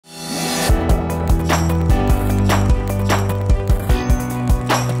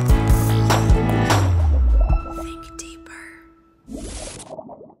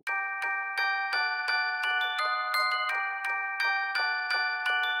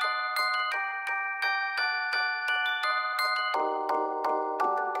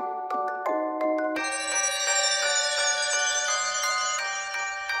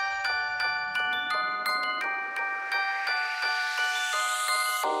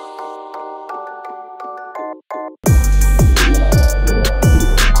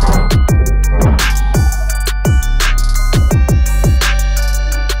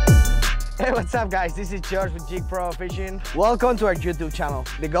up guys, this is Jyg with Jyg Profishing. Welcome to our YouTube channel.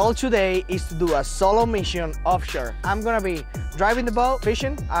 The goal today is to do a solo mission offshore. I'm gonna be driving the boat,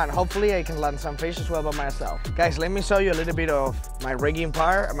 fishing, and hopefully I can land some fish as well by myself. Guys, let me show you a little bit of my rigging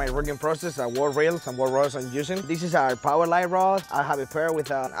part, my rigging process, what reels and what rods I'm using. This is our power light rod. I have it paired with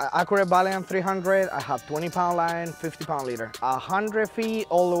an Accurate Valiant 300. I have 20-pound line, 50-pound leader. 100 feet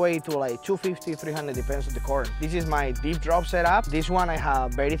all the way to like 250, 300, depends on the current. This is my deep drop setup. This one I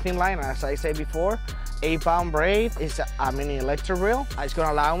have very thin line, as I said before. 8-pound braid. It's a mini electric reel. It's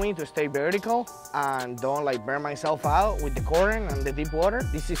gonna allow me to stay vertical and don't like burn myself out with the current and the deep water.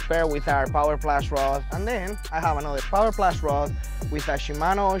 This is paired with our Power Plus rod. And then I have another Power Plus rod with a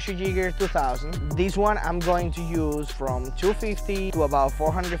Shimano Ocean Jigger 2000. This one I'm going to use from 250 to about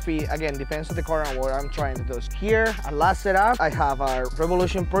 400 feet. Again, depends on the current what I'm trying to do. Here, our last setup, I have our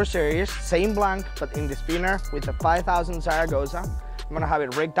Revolution Pro Series, same blank, but in the spinner with a 5000 Zaragoza. I'm gonna have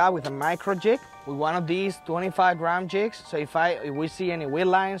it rigged up with a micro jig with one of these 25-gram jigs. So if we see any weed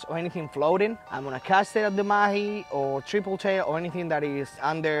lines or anything floating, I'm gonna cast it at the mahi or triple tail or anything that is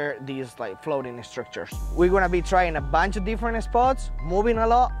under these like floating structures. We're gonna be trying a bunch of different spots, moving a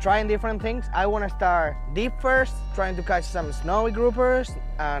lot, trying different things. I wanna start deep first, trying to catch some snowy groupers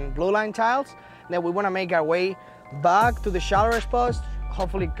and blue line tiles. Then we wanna make our way back to the shallower spots,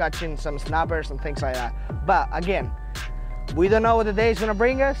 hopefully catching some snappers and things like that. But again, we don't know what the day is gonna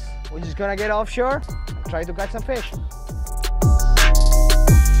bring us. We're just gonna get offshore and try to catch some fish.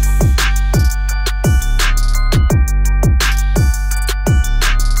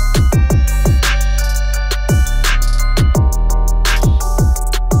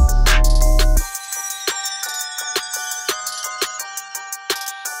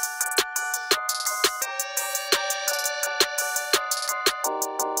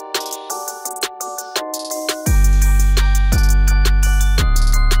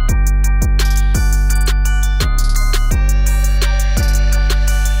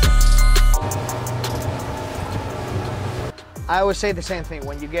 I always say the same thing.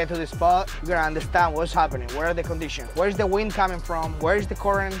 When you get to the spot, you're gonna understand what's happening, where are the conditions, where's the wind coming from, where's the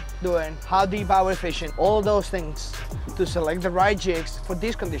current doing, how deep are we fishing, all those things to select the right jigs for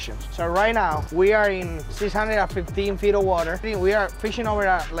these conditions. So right now, we are in 615 feet of water. We are fishing over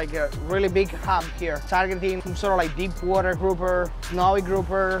like a really big hump here, targeting some sort of like deep water grouper, snowy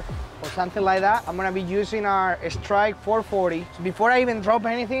grouper, or something like that. I'm gonna be using our Strike 440. So before I even drop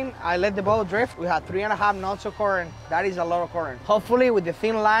anything, I let the boat drift. We had 3.5 knots of current. That is a lot of current. Hopefully with the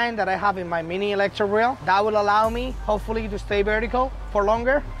thin line that I have in my mini electric reel, that will allow me hopefully to stay vertical for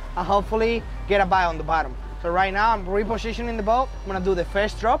longer and hopefully get a bite on the bottom. So right now I'm repositioning the boat. I'm gonna do the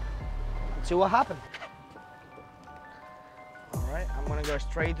first drop and see what happens. All right, I'm gonna go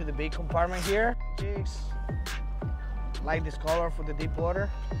straight to the big compartment here. Jigs. Like this color for the deep water.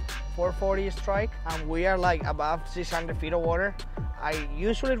 440 strike, and we are like above 600 feet of water. I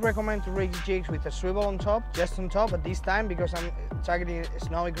usually recommend to rig jigs with a swivel on top, just on top, but this time because I'm targeting a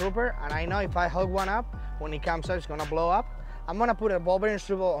snowy grouper and I know if I hook one up, when it comes up it's gonna blow up. I'm gonna put a ball bearing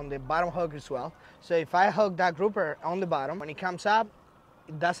swivel on the bottom hook as well. So if I hook that grouper on the bottom, when it comes up,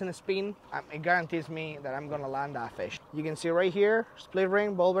 it doesn't spin, it guarantees me that I'm gonna land that fish. You can see right here, split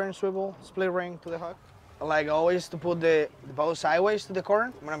ring, ball bearing swivel, split ring to the hook. Like always, to put the boat sideways to the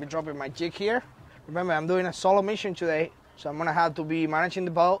current. I'm gonna be dropping my jig here. Remember, I'm doing a solo mission today, so I'm gonna have to be managing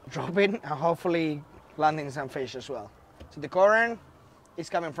the boat, dropping, and hopefully landing some fish as well. So the current is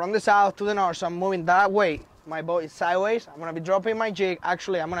coming from the south to the north, so I'm moving that way. My boat is sideways. I'm gonna be dropping my jig.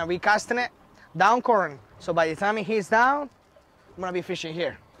 Actually, I'm gonna be casting it down current. So by the time it hits down, I'm gonna be fishing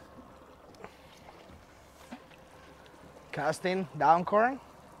here. Casting down current.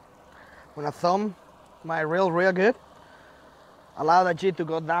 I'm gonna thumb my reel real good. Allow the jig to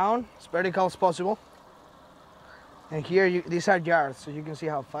go down as vertical as possible. And here, these are yards, so you can see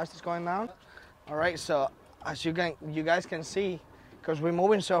how fast it's going down. All right, so as you guys can see, because we're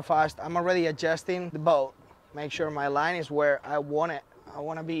moving so fast, I'm already adjusting the boat. Make sure my line is where I want it. I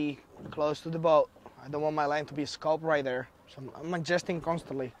want to be close to the boat. I don't want my line to be scoped right there. So I'm adjusting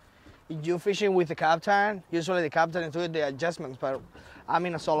constantly. If you're fishing with the captain, usually the captain is doing the adjustments, but I'm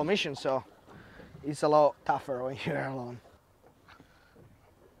in a solo mission, so it's a lot tougher when you're alone.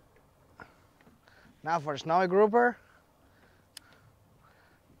 Now for snowy grouper,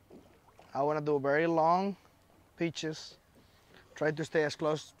 I want to do very long pitches. Try to stay as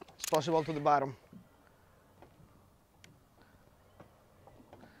close as possible to the bottom.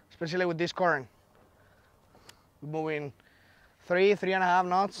 Especially with this current. We're moving 3.5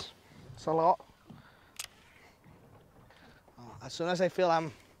 knots. It's a lot. As soon as I feel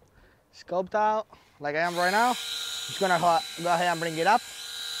I'm scoped out, like I am right now, I'm just gonna go ahead and bring it up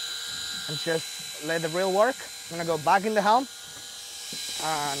and just let the reel work. I'm gonna go back in the helm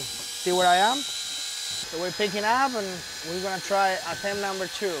and see where I am. So we're picking up and we're gonna try attempt number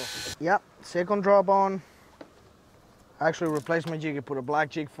 2. Yep, second drop on. I actually replaced my jig, I put a black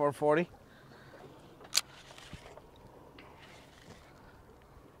jig 440.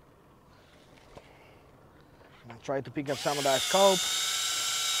 I'll try to pick up some of that scope.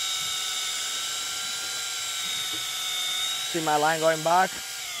 See my line going back.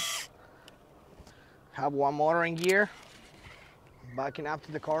 Have one motor in gear. Backing up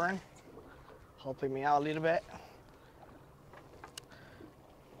to the current, helping me out a little bit.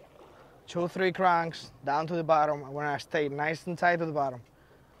 2-3 cranks down to the bottom. I'm gonna stay nice and tight to the bottom.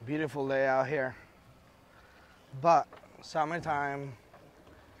 Beautiful day out here. But summertime,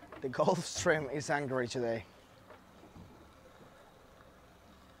 the Gulf Stream is angry today.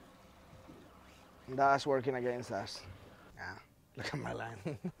 And that's working against us. Yeah, look at my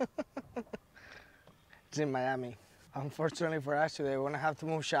line. It's in Miami. Unfortunately for us today, we're gonna have to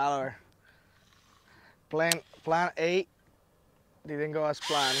move shallower. Plan A didn't go as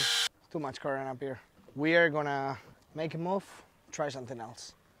planned. Too much current up here. We are gonna make a move, try something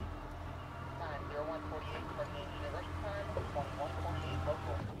else.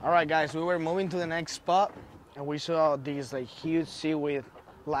 All right, guys, we were moving to the next spot, and we saw this like huge seaweed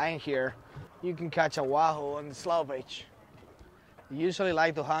line here. You can catch a wahoo on the slow pitch. They usually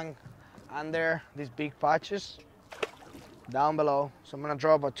like to hang under these big patches down below. So I'm gonna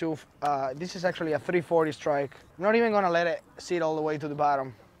drop a this is actually a 340 strike. I'm not even gonna let it sit all the way to the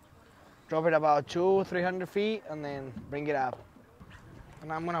bottom. Drop it about 200-300 feet and then bring it up.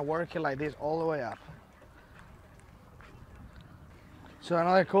 And I'm gonna work it like this all the way up. So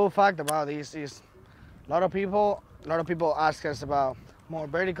another cool fact about this is a lot of people ask us about more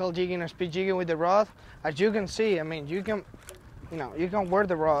vertical jigging or speed jigging with the rod. As you can see, I mean, you can work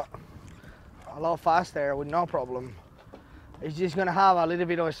the rod a lot faster with no problem. It's just gonna have a little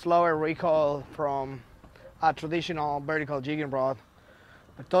bit of a slower recoil from a traditional vertical jigging rod.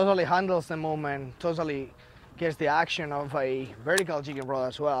 It totally handles the movement, totally gets the action of a vertical jigging rod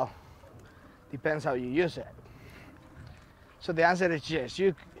as well. Depends how you use it. So the answer is yes,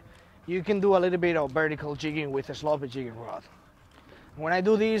 you can do a little bit of vertical jigging with a slow pitch jigging rod. When I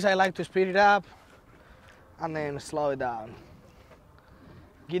do this, I like to speed it up and then slow it down.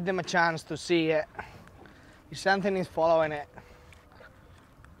 Give them a chance to see it. If something is following it,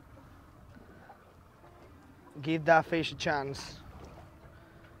 give that fish a chance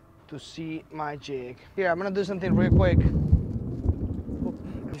to see my jig. Here, I'm gonna do something real quick.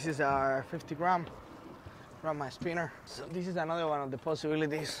 This is our 50 gram from my spinner. So this is another one of the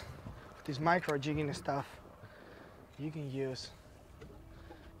possibilities of this micro jigging stuff you can use.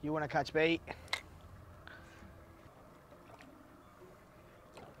 You wanna catch bait.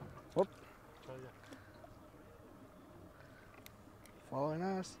 Whoop. Following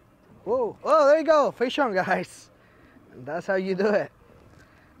us. Whoa, oh, there you go, fish on, guys. And that's how you do it.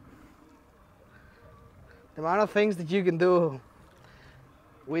 The amount of things that you can do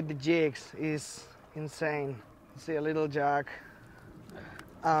with the jigs is insane. See a little jack.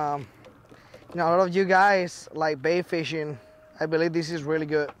 You know, a lot of you guys like bait fishing. I believe this is really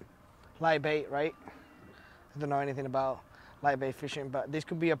good. Light bait, right? I don't know anything about light bait fishing, but this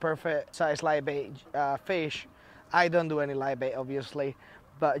could be a perfect size light bait fish. I don't do any light bait, obviously,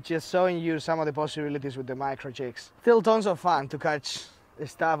 but just showing you some of the possibilities with the micro jigs. Still tons of fun to catch the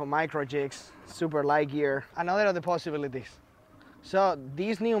stuff of micro jigs, super light gear. Another of the possibilities. So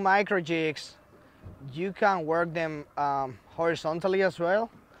these new micro jigs, you can work them horizontally as well,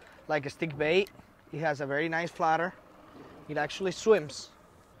 like a stick bait. It has a very nice flatter. It actually swims.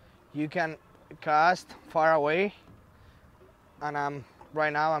 You can cast far away, and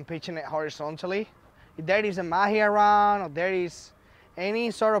right now I'm pitching it horizontally. If there is a mahi around or there is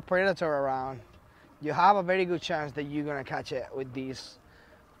any sort of predator around, you have a very good chance that you're gonna catch it with this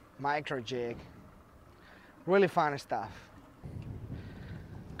micro jig. Really fun stuff.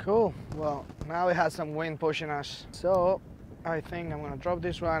 Cool, well, now we have some wind pushing us. So I think I'm gonna drop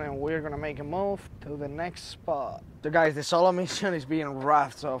this one and we're gonna make a move to the next spot. So guys, the solo mission is being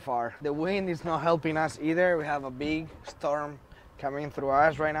rough so far. The wind is not helping us either. We have a big storm coming through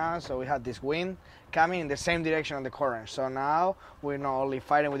us right now. So we have this wind coming in the same direction of the current. So now we're not only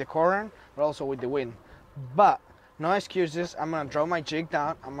fighting with the current, but also with the wind. But no excuses. I'm gonna drop my jig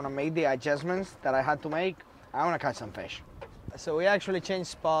down. I'm gonna make the adjustments that I had to make. I wanna catch some fish. So we actually changed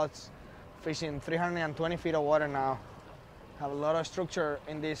spots, fishing 320 feet of water now. Have a lot of structure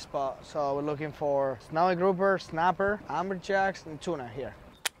in this spot. So we're looking for snowy grouper, snapper, amberjacks, and tuna here.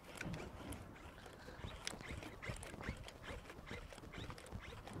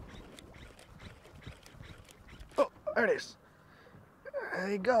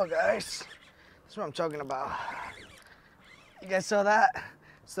 There you go, guys. That's what I'm talking about. You guys saw that?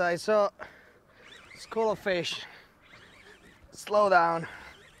 So I saw a school of fish. Slow down,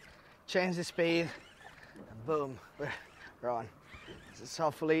 change the speed, and boom, we're on. This is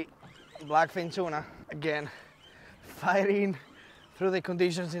hopefully blackfin tuna. Again, fighting through the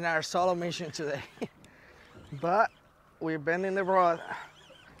conditions in our solo mission today. But we're bending the rod.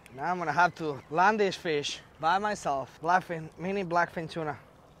 Now I'm gonna have to land this fish by myself. Blackfin, mini blackfin tuna.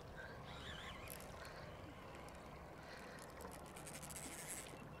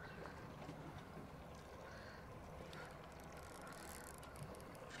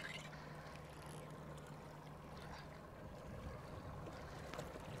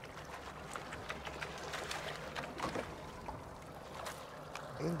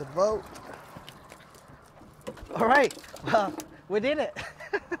 In the boat. All right, well, we did it.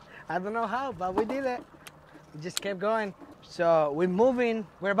 I don't know how, but we did it. We just kept going. So we're moving,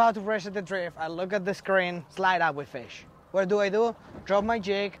 we're about to reset the drift. I look at the screen, slide up with fish. What do? Drop my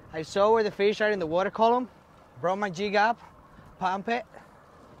jig. I saw where the fish are in the water column, brought my jig up, pump it,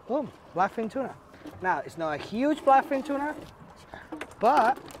 boom, blackfin tuna. Now, it's not a huge blackfin tuna,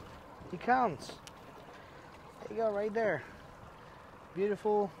 but it counts. There you go, right there.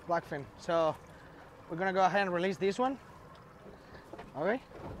 Beautiful blackfin. So we're gonna go ahead and release this one. Okay,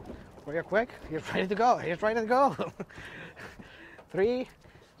 real quick. He's ready to go. He's ready to go. 3,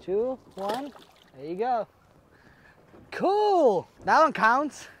 2, 1. There you go. Cool. That one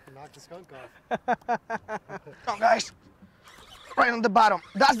counts. Knock the skunk off. Come on, guys. Right on the bottom.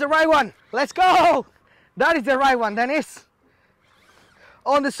 That's the right one. Let's go. That is the right one, Dennis.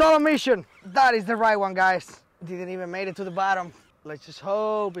 On the solo mission. That is the right one, guys. Didn't even made it to the bottom. Let's just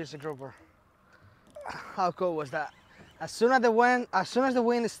hope it's a grouper. How cool was that? As soon as the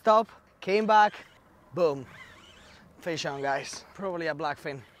wind stopped, came back, boom, fish on, guys. Probably a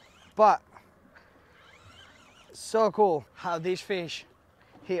blackfin, but so cool how these fish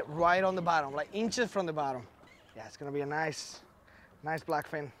hit right on the bottom, like inches from the bottom. Yeah, it's gonna be a nice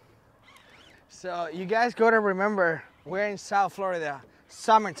blackfin. So you guys gotta remember, we're in South Florida,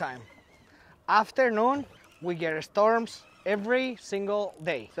 summertime. Afternoon, we get storms every single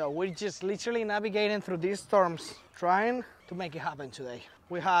day. So we're just literally navigating through these storms, trying to make it happen today.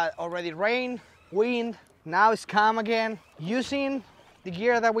 We had already rain, wind, now it's calm again. Using the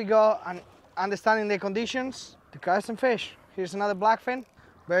gear that we got and understanding the conditions to catch some fish. Here's another blackfin.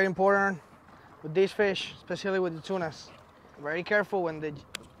 Very important with these fish, especially with the tunas. Very careful when the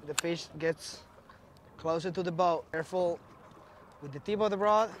fish gets closer to the boat. Careful with the tip of the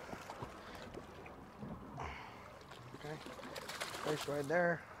rod. Fish right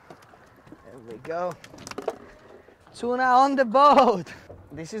there. There we go. Tuna on the boat.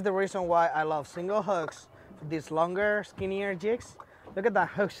 This is the reason why I love single hooks for these longer, skinnier jigs. Look at that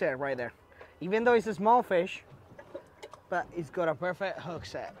hook set right there. Even though it's a small fish, but it's got a perfect hook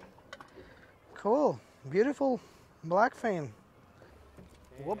set. Cool, beautiful blackfin.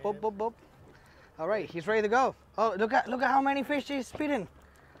 Whoop, whoop, whoop, whoop. All right, he's ready to go. Oh, look at how many fish he's spitting.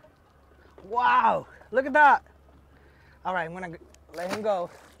 Wow, look at that. All right, I'm gonna let him go.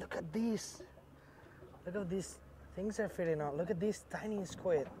 Look at these. Look at these things are fitting on. Look at this tiny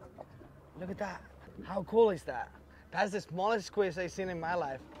squid. Look at that. How cool is that? That's the smallest squid I've seen in my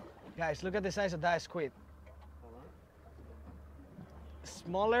life. Guys, look at the size of that squid.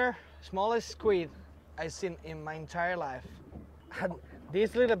 Smallest squid I've seen in my entire life. And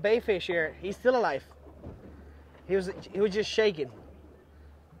this little bayfish here, he's still alive. He was just shaking.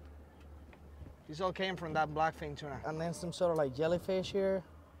 This all came from that blackfin tuna. And then some sort of like jellyfish here.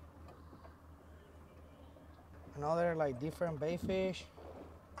 Another like different bayfish.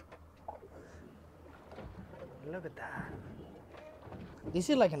 Look at that. This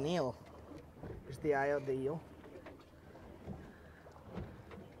is like an eel. Here's the eye of the eel.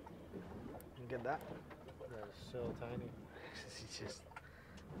 You get that? That is so tiny. It's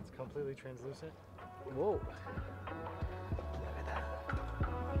completely translucent. Whoa. Look at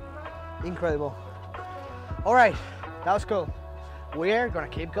that. Incredible. All right, that was cool. We're gonna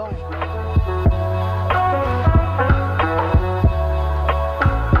keep going.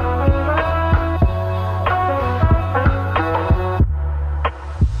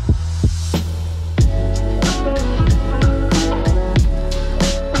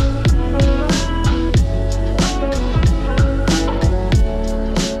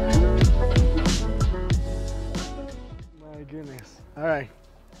 My goodness. All right,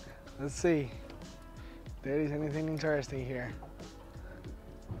 let's see if there is anything interesting here.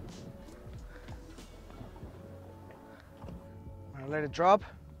 I'm gonna let it drop.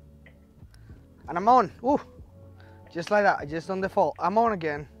 And I'm on. Ooh, Just like that, just on the fall. I'm on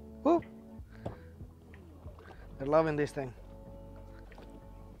again. Whoop. They're loving this thing.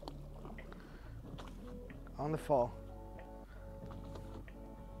 On the fall.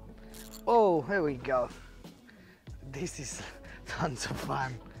 Oh, here we go. This is tons of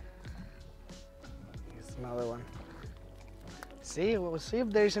fun. Here's another one. See, we'll see if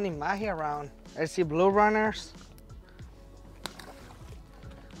there's any mahi around. I see blue runners.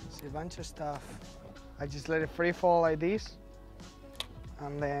 See a bunch of stuff. I just let it free fall like this,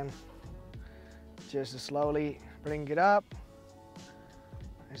 and then just slowly bring it up.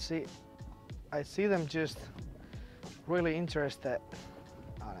 I see them just really interested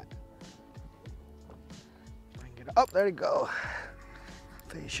on it. Bring it up, there you go.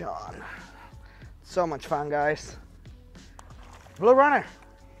 Fish on. So much fun, guys. Blue runner.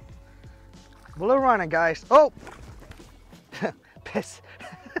 Blue runner, guys. Oh! Piss.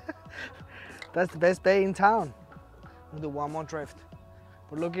 That's the best bait in town. We'll do one more drift.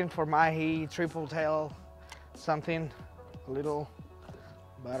 We're looking for mahi, triple tail, something a little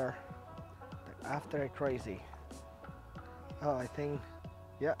better. After crazy. Oh, I think,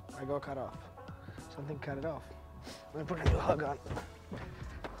 yeah, I got cut off. Something cut it off. Let me put a new hug on.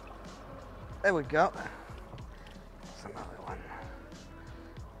 There we go. That's another one.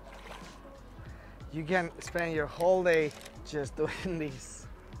 You can spend your whole day just doing these.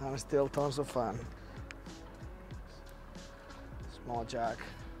 And still tons of fun. Small jack.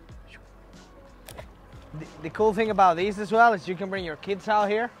 The cool thing about these as well is you can bring your kids out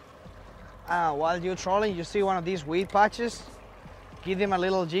here. While you're trolling, you see one of these weed patches. Give them a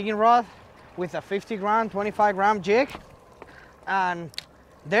little jigging rod with a 50 gram, 25 gram jig. And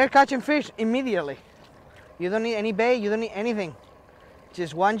they're catching fish immediately. You don't need any bait, you don't need anything.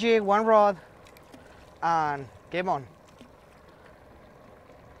 Just one jig, one rod, and game on.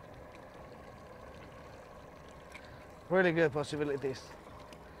 Really good possibilities.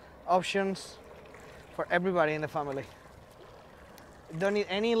 Options for everybody in the family. You don't need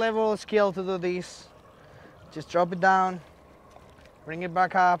any level of skill to do this. Just drop it down, bring it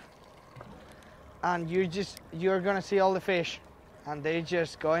back up, and you're gonna see all the fish, and they're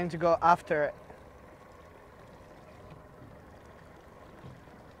just going to go after it.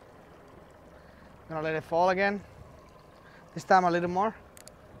 Gonna let it fall again. This time a little more.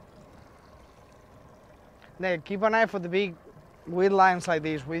 Now keep an eye for the big weed lines like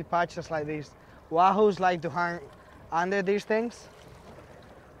these, weed patches like these. Wahoos like to hang under these things.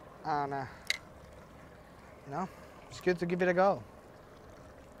 And you know, it's good to give it a go.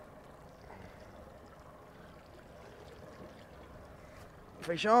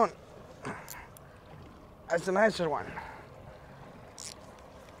 Fish on. That's a nicer one.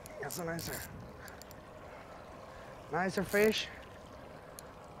 That's a nicer fish.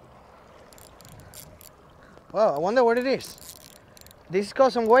 Well, I wonder what it is. This has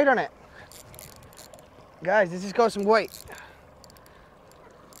got some weight on it. Guys, this has got some weight.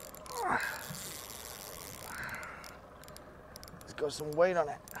 It's got some weight on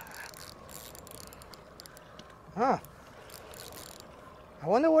it. Huh. I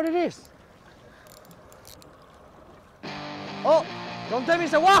wonder what it is. Oh, don't tell me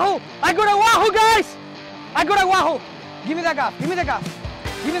it's a Wahoo! I got a Wahoo, guys! I got a Wahoo! Give me that gaff, give me that gaff,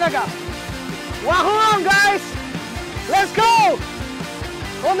 give me that gaff. Wahoo on, guys! Let's go!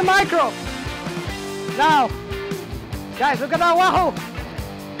 On the micro. Now, guys, look at that Wahoo!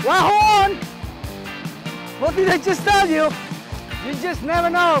 Wahoo on! What did I just tell you? You just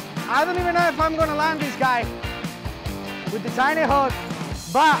never know. I don't even know if I'm gonna land this guy with the tiny hook,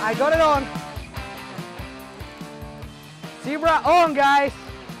 but I got it on. Zebra on, guys!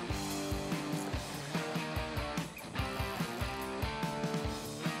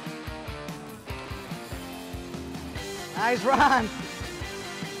 Nice run.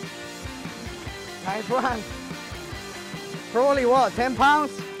 Nice run. Probably what, 10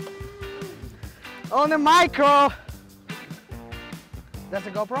 pounds? On the micro. That's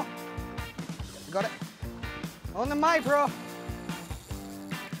a GoPro? You got it? On the micro.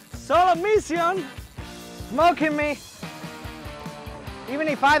 Solo mission. Smoking me. Even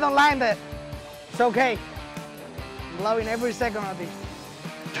if I don't land it, it's okay. I'm loving every second of this.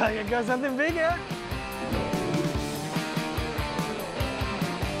 Tell you got something bigger.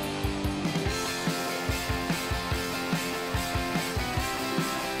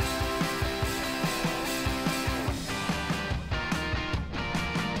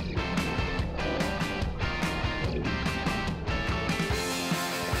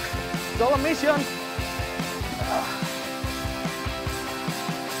 Solo mission.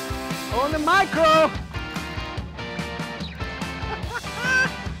 On the micro.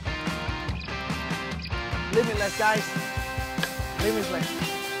 Limitless, guys. Limitless.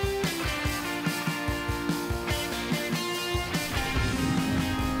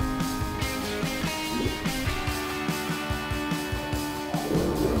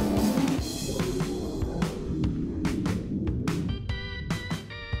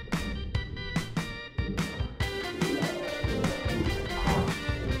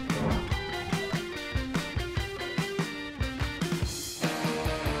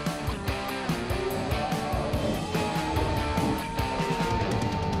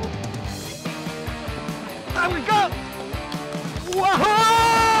 There we go!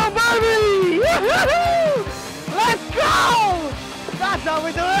 Wahoo, baby! Woohoo! Let's go! That's how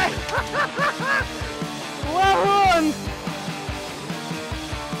we do it! Wahoo!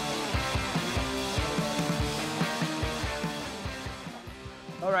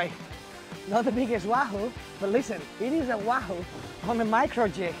 All right, not the biggest Wahoo, but listen, it is a Wahoo on the micro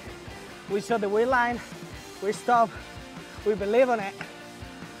jig. We saw the wheel line, we stopped, we believe on it.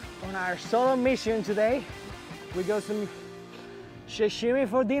 On our solo mission today, we got some sashimi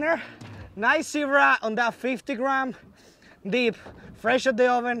for dinner. Nice zebra on that 50-gram deep, fresh out the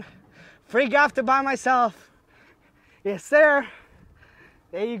oven. Freak after by myself. Yes, sir.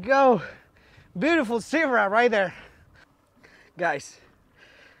 There you go. Beautiful zebra right there. Guys,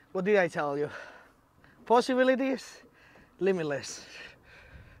 what did I tell you? Possibilities, limitless.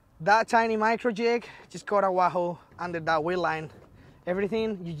 That tiny micro jig just caught a Wahoo under that wheel line.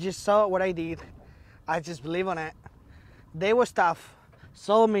 Everything, you just saw what I did. I just believe on it. Day was tough,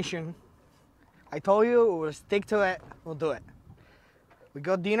 solo mission. I told you we'll stick to it, we'll do it. We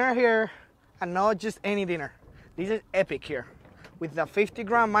got dinner here, and not just any dinner. This is epic here. With the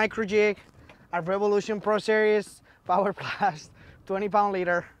 50-gram micro jig, a Revolution Pro Series Power Blast, 20-pound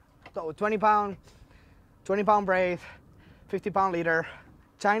leader, so 20-pound braid, 50-pound leader,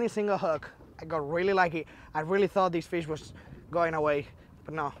 tiny single hook. I got really lucky. I really thought this fish was going away,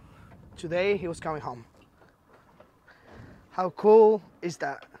 but no. Today he was coming home. How cool is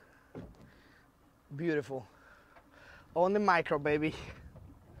that? Beautiful. On the micro, baby.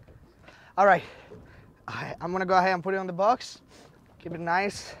 All right, I'm gonna go ahead and put it on the box. Keep it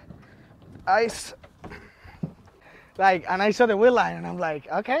nice, ice. And I saw the wheel line and I'm like,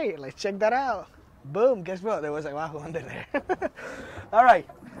 okay, let's check that out. Boom, guess what? There was a Wahoo under there. All right,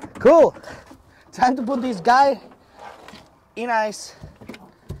 cool. Time to put this guy in ice.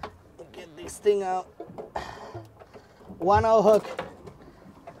 Get this thing out. 1/0 hook.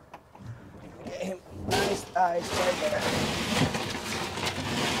 Get him nice ice right there.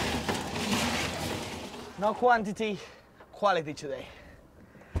 No quantity, quality today.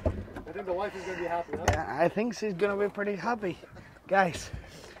 I think the wife is going to be happy, huh? Yeah, I think she's going to be pretty happy. Guys,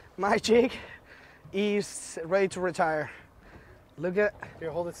 my jig is ready to retire. Look at...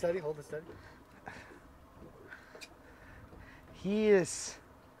 Here, hold it steady, hold it steady. He is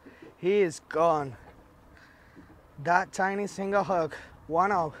gone. That tiny single hook,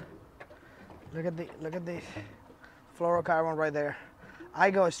 1/0. Look at the fluorocarbon right there. I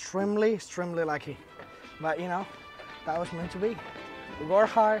got extremely lucky, but you know, that was meant to be. We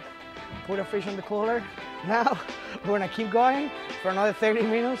worked hard, put a fish in the cooler. Now we're gonna keep going for another 30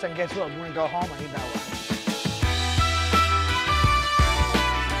 minutes, and guess what? We're gonna go home and eat that one.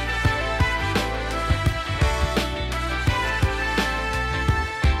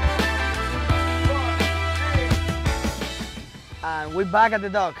 And we're back at the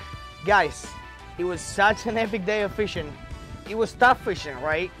dock. Guys, it was such an epic day of fishing. It was tough fishing,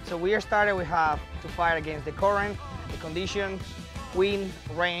 right? So we have to fight against the current, the conditions, wind,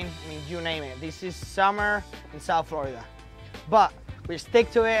 rain, I mean, you name it. This is summer in South Florida. But we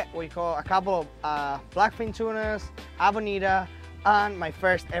stick to it. We caught a couple of blackfin tunas, Avenida, and my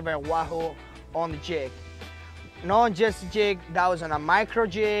first ever Wahoo on the jig. Not just a jig, that was on a micro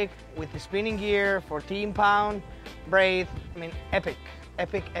jig with the spinning gear, 14-pound braid. I mean, epic.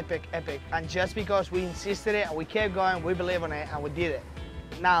 And just because we insisted it and we kept going, we believe in it and we did it.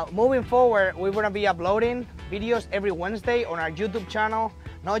 Now, moving forward, we're gonna be uploading videos every Wednesday on our YouTube channel,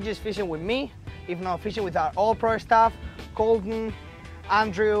 not just fishing with me, if not fishing with our all pro staff, Colton,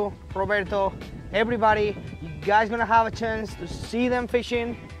 Andrew, Roberto, everybody. You guys gonna have a chance to see them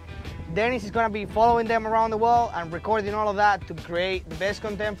fishing. Dennis is gonna be following them around the world and recording all of that to create the best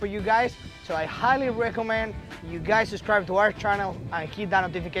content for you guys. So I highly recommend you guys subscribe to our channel and hit that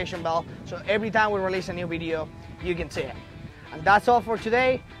notification bell so every time we release a new video, you can see it. And that's all for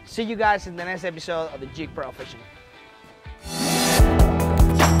today. See you guys in the next episode of the Jyg Profishing.